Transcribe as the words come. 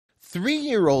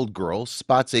3-year-old girl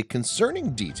spots a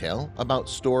concerning detail about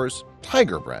store's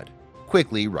tiger bread,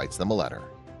 quickly writes them a letter.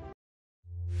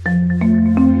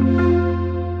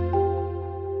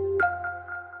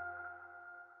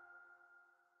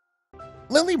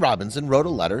 Lily Robinson wrote a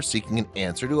letter seeking an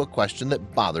answer to a question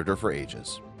that bothered her for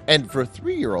ages. And for a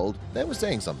 3-year-old, that was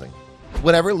saying something.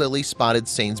 Whenever Lily spotted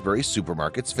Sainsbury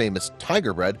Supermarket's famous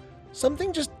tiger bread,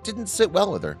 something just didn't sit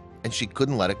well with her, and she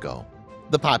couldn't let it go.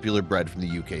 The popular bread from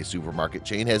the UK supermarket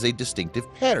chain has a distinctive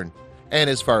pattern, and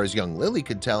as far as young Lily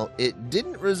could tell, it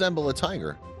didn't resemble a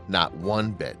tiger, not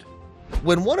one bit.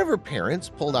 When one of her parents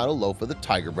pulled out a loaf of the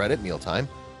tiger bread at mealtime,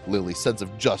 Lily's sense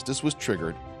of justice was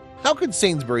triggered. How could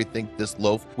Sainsbury think this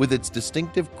loaf with its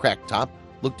distinctive cracked top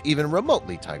looked even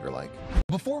remotely tiger-like?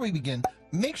 Before we begin,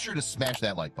 make sure to smash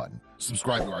that like button,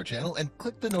 subscribe to our channel, and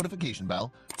click the notification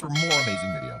bell for more amazing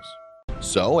videos.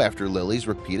 So, after Lily's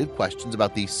repeated questions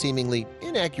about the seemingly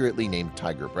inaccurately named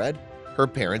tiger bread, her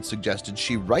parents suggested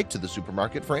she write to the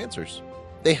supermarket for answers.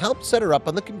 They helped set her up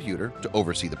on the computer to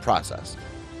oversee the process,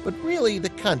 but really the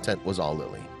content was all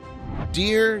Lily.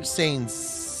 "Dear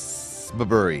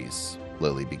Sainsbury's,"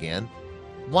 Lily began,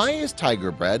 "why is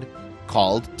tiger bread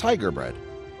called tiger bread?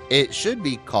 It should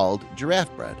be called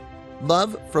giraffe bread.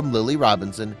 Love from Lily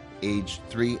Robinson, age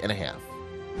 3.5.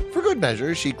 For good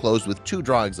measure, she closed with 2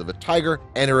 drawings of a tiger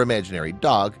and her imaginary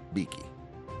dog, Beaky.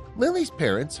 Lily's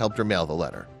parents helped her mail the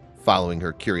letter, following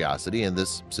her curiosity in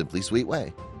this simply sweet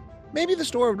way. Maybe the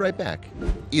store would write back.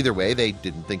 Either way, they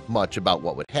didn't think much about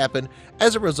what would happen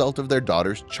as a result of their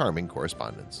daughter's charming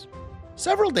correspondence.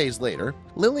 Several days later,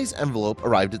 Lily's envelope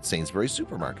arrived at Sainsbury's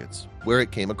Supermarkets, where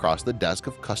it came across the desk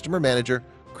of customer manager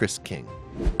Chris King.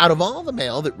 Out of all the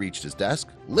mail that reached his desk,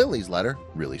 Lily's letter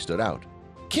really stood out.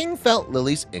 King felt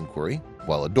Lily's inquiry,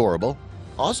 while adorable,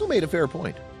 also made a fair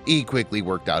point. He quickly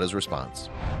worked out his response.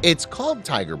 It's called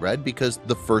tiger bread because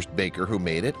the first baker who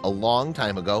made it a long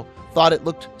time ago thought it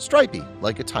looked stripy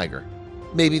like a tiger.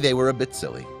 Maybe they were a bit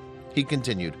silly. He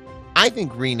continued, I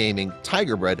think renaming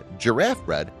tiger bread giraffe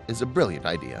bread is a brilliant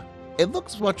idea. It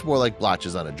looks much more like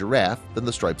blotches on a giraffe than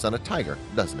the stripes on a tiger,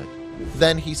 doesn't it?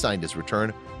 Then he signed his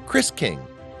return, Chris King,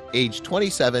 age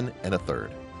 27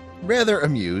 1/3. Rather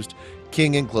amused,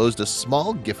 King enclosed a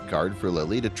small gift card for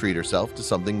Lily to treat herself to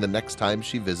something the next time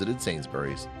she visited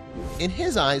Sainsbury's. In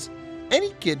his eyes, any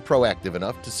kid proactive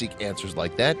enough to seek answers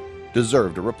like that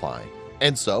deserved a reply,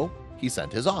 and so he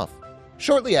sent his off.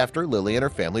 Shortly after, Lily and her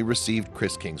family received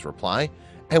Chris King's reply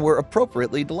and were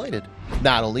appropriately delighted.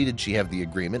 Not only did she have the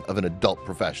agreement of an adult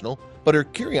professional, but her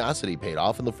curiosity paid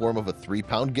off in the form of a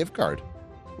 £3 gift card.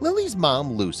 Lily's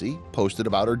mom, Lucy, posted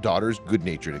about her daughter's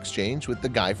good-natured exchange with the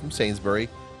guy from Sainsbury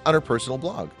on her personal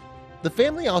blog. The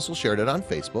family also shared it on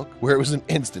Facebook, where it was an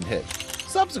instant hit.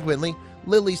 Subsequently,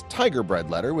 Lily's tiger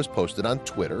bread letter was posted on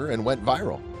Twitter and went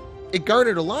viral. It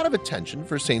garnered a lot of attention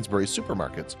for Sainsbury's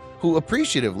Supermarkets, who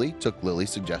appreciatively took Lily's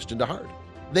suggestion to heart.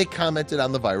 They commented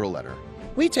on the viral letter,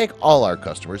 "We take all our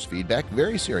customers' feedback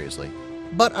very seriously,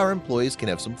 but our employees can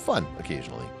have some fun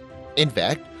occasionally." In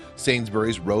fact,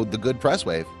 Sainsbury's rode the good press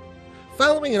wave,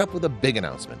 following it up with a big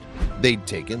announcement. They'd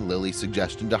taken Lily's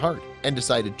suggestion to heart and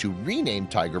decided to rename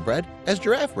tiger bread as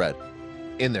giraffe bread.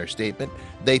 In their statement,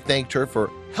 they thanked her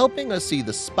for helping us see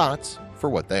the spots for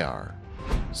what they are.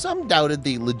 Some doubted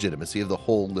the legitimacy of the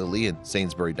whole Lily and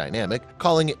Sainsbury dynamic,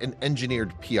 calling it an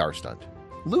engineered PR stunt.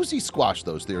 Lucy squashed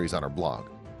those theories on her blog.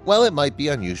 While it might be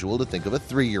unusual to think of a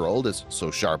 3-year-old as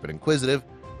so sharp and inquisitive,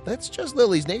 that's just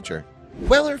Lily's nature.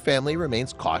 While her family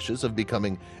remains cautious of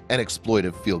becoming an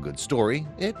exploitive feel-good story,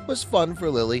 it was fun for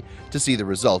Lily to see the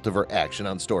result of her action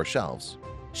on store shelves.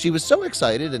 She was so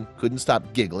excited and couldn't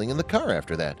stop giggling in the car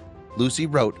after that, Lucy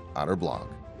wrote on her blog.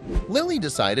 Lily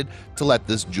decided to let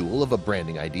this jewel of a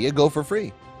branding idea go for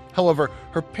free. However,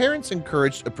 her parents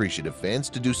encouraged appreciative fans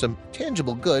to do some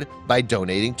tangible good by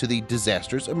donating to the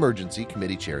Disasters Emergency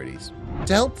Committee charities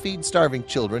to help feed starving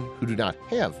children who do not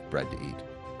have bread to eat.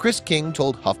 Chris King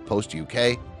told HuffPost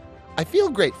UK, "I feel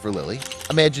great for Lily.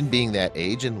 Imagine being that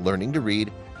age and learning to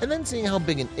read and then seeing how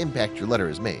big an impact your letter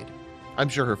has made. I'm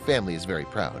sure her family is very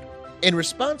proud." In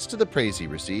response to the praise he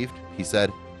received, he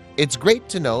said, "It's great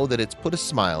to know that it's put a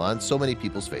smile on so many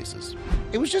people's faces.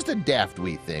 It was just a daft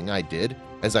wee thing I did,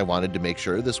 as I wanted to make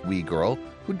sure this wee girl,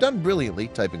 who'd done brilliantly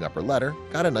typing up her letter,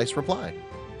 got a nice reply."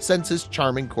 Since his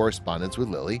charming correspondence with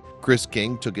Lily, Chris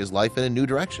King took his life in a new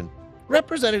direction.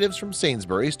 Representatives from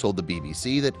Sainsbury's told the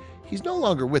BBC that he's no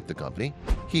longer with the company.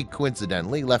 He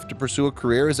coincidentally left to pursue a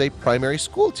career as a primary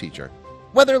school teacher.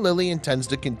 Whether Lily intends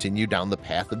to continue down the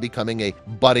path of becoming a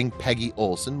budding Peggy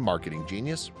Olson marketing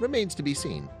genius remains to be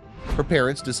seen. Her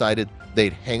parents decided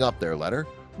they'd hang up their letter,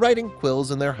 writing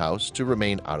quills in their house to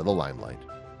remain out of the limelight.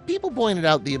 People pointed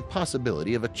out the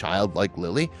impossibility of a child like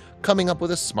Lily coming up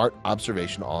with a smart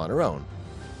observation all on her own.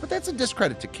 But that's a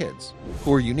discredit to kids,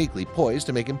 who are uniquely poised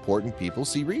to make important people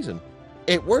see reason.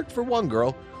 It worked for one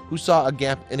girl who saw a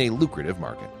gap in a lucrative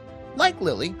market. Like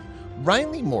Lily,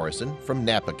 Riley Morrison from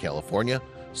Napa, California,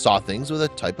 saw things with a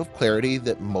type of clarity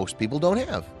that most people don't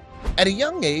have. At a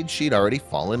young age, she'd already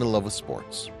fallen in love with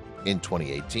sports. In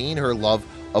 2018, her love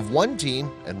of one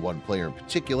team, and one player in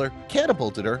particular,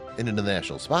 catapulted her into the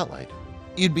national spotlight.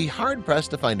 You'd be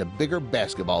hard-pressed to find a bigger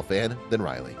basketball fan than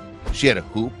Riley. She had a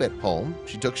hoop at home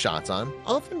she took shots on,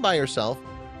 often by herself,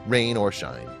 rain or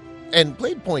shine, and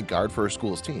played point guard for her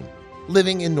school's team.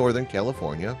 Living in Northern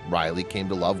California, Riley came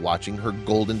to love watching her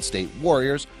Golden State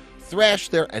Warriors thrash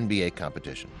their NBA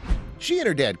competition. She and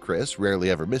her dad Chris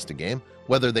rarely ever missed a game,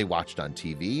 whether they watched on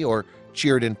TV or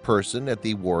cheered in person at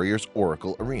the Warriors'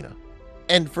 Oracle Arena.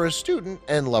 And for a student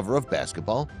and lover of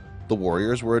basketball, the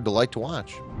Warriors were a delight to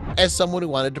watch. As someone who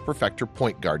wanted to perfect her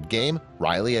point guard game,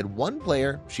 Riley had one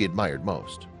player she admired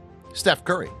most: Steph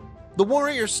Curry. The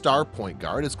Warriors' star point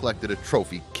guard has collected a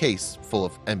trophy case full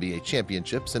of NBA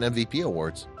championships and MVP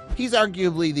awards. He's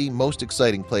arguably the most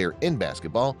exciting player in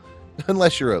basketball,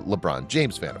 unless you're a LeBron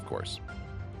James fan, of course.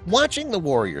 Watching the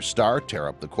Warriors star tear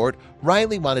up the court,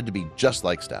 Riley wanted to be just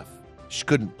like Steph. She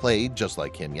couldn't play just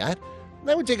like him yet.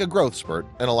 That would take a growth spurt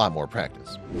and a lot more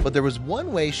practice. But there was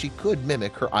one way she could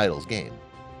mimic her idol's game.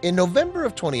 In November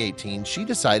of 2018, she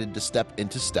decided to step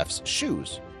into Steph's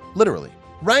shoes. Literally.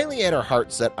 Riley had her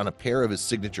heart set on a pair of his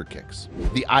signature kicks,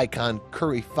 the icon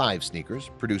Curry 5 sneakers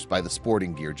produced by the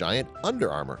sporting gear giant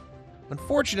Under Armour.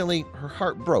 Unfortunately, her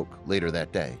heart broke later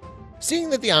that day. Seeing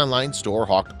that the online store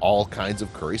hawked all kinds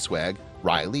of Curry swag,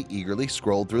 Riley eagerly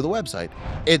scrolled through the website.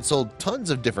 It sold tons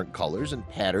of different colors and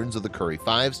patterns of the Curry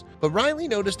 5s, but Riley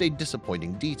noticed a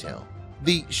disappointing detail.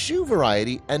 The shoe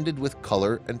variety ended with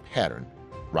color and pattern.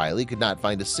 Riley could not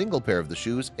find a single pair of the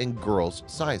shoes in girls'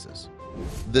 sizes.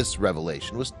 This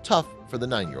revelation was tough for the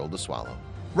 9-year-old to swallow.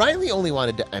 Riley only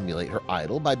wanted to emulate her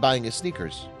idol by buying his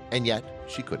sneakers, and yet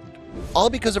she couldn't. All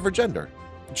because of her gender.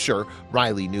 Sure,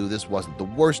 Riley knew this wasn't the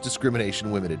worst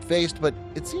discrimination women had faced, but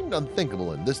it seemed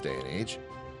unthinkable in this day and age.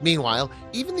 Meanwhile,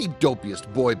 even the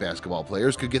dopiest boy basketball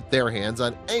players could get their hands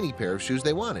on any pair of shoes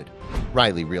they wanted.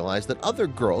 Riley realized that other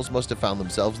girls must have found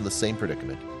themselves in the same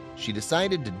predicament. She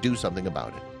decided to do something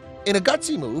about it. In a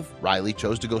gutsy move, Riley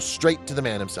chose to go straight to the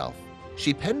man himself.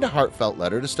 She penned a heartfelt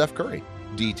letter to Steph Curry,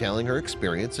 detailing her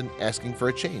experience and asking for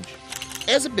a change.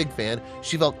 As a big fan,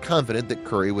 she felt confident that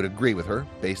Curry would agree with her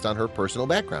based on her personal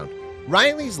background.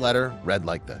 Riley's letter read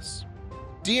like this: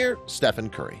 Dear Stephen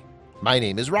Curry, my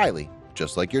name is Riley,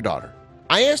 just like your daughter.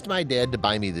 I asked my dad to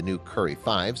buy me the new Curry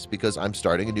 5s because I'm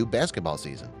starting a new basketball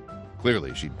season.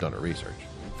 Clearly, she'd done her research.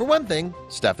 For one thing,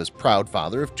 Steph is proud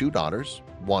father of 2 daughters,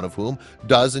 one of whom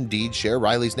does indeed share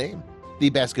Riley's name. The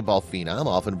basketball phenom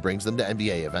often brings them to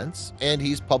NBA events, and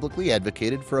he's publicly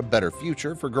advocated for a better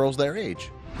future for girls their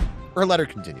age. Her letter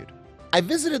continued. I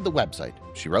visited the website,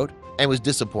 she wrote, and was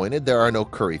disappointed there are no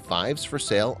Curry 5s for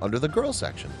sale under the girls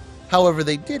section. However,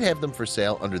 they did have them for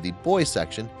sale under the boys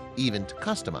section, even to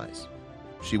customize.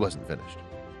 She wasn't finished.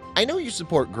 I know you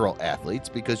support girl athletes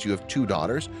because you have 2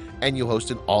 daughters and you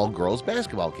host an all-girls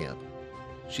basketball camp.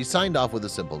 She signed off with a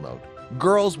simple note: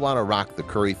 girls want to rock the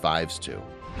Curry 5s too.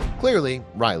 Clearly,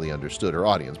 Riley understood her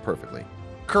audience perfectly.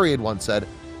 Curry had once said,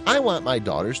 I want my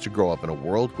daughters to grow up in a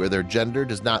world where their gender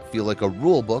does not feel like a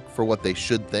rule book for what they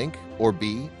should think or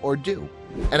be or do.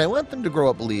 And I want them to grow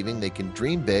up believing they can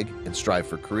dream big and strive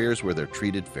for careers where they're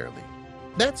treated fairly.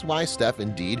 That's why Steph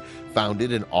indeed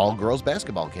founded an all-girls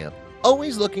basketball camp,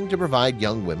 always looking to provide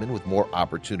young women with more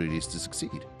opportunities to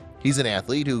succeed. He's an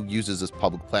athlete who uses his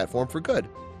public platform for good,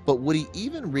 but would he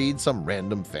even read some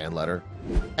random fan letter?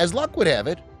 As luck would have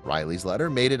it, Riley's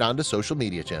letter made it onto social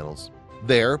media channels.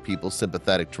 There, people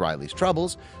sympathetic to Riley's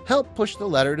troubles helped push the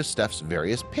letter to Steph's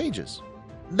various pages.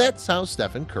 That's how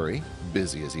Stephen Curry,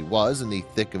 busy as he was in the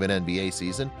thick of an NBA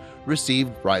season,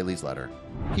 received Riley's letter.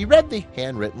 He read the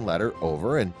handwritten letter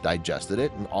over and digested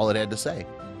it and all it had to say,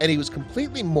 and he was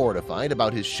completely mortified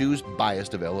about his shoe's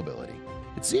biased availability.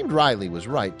 It seemed Riley was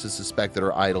right to suspect that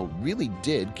her idol really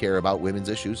did care about women's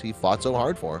issues he fought so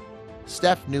hard for.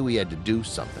 Steph knew he had to do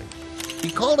something. He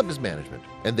called up his management,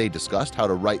 and they discussed how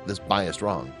to right this biased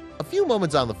wrong. A few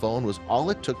moments on the phone was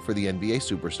all it took for the NBA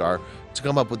superstar to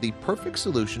come up with the perfect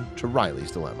solution to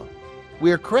Riley's dilemma.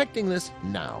 We are correcting this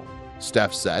now,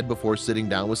 Steph said before sitting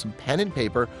down with some pen and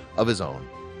paper of his own.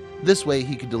 This way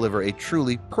he could deliver a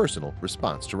truly personal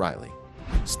response to Riley.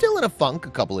 Still in a funk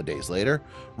a couple of days later,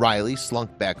 Riley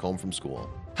slunk back home from school.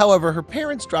 However, her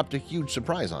parents dropped a huge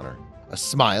surprise on her. A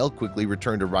smile quickly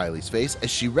returned to Riley's face as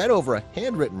she read over a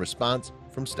handwritten response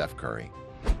from Steph Curry.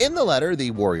 In the letter,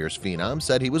 the Warriors phenom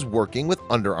said he was working with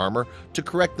Under Armour to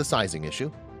correct the sizing issue,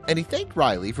 and he thanked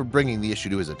Riley for bringing the issue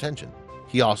to his attention.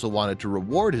 He also wanted to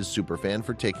reward his superfan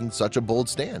for taking such a bold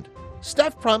stand.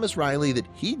 Steph promised Riley that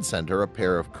he'd send her a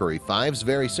pair of Curry 5s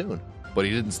very soon, but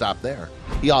he didn't stop there.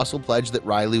 He also pledged that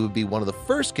Riley would be one of the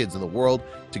first kids in the world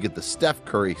to get the Steph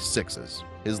Curry 6s,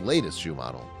 his latest shoe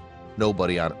model.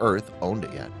 Nobody on Earth owned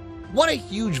it yet. What a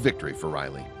huge victory for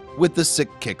Riley. With the sick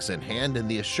kicks in hand and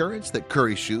the assurance that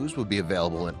Curry shoes would be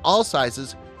available in all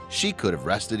sizes, she could have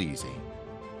rested easy.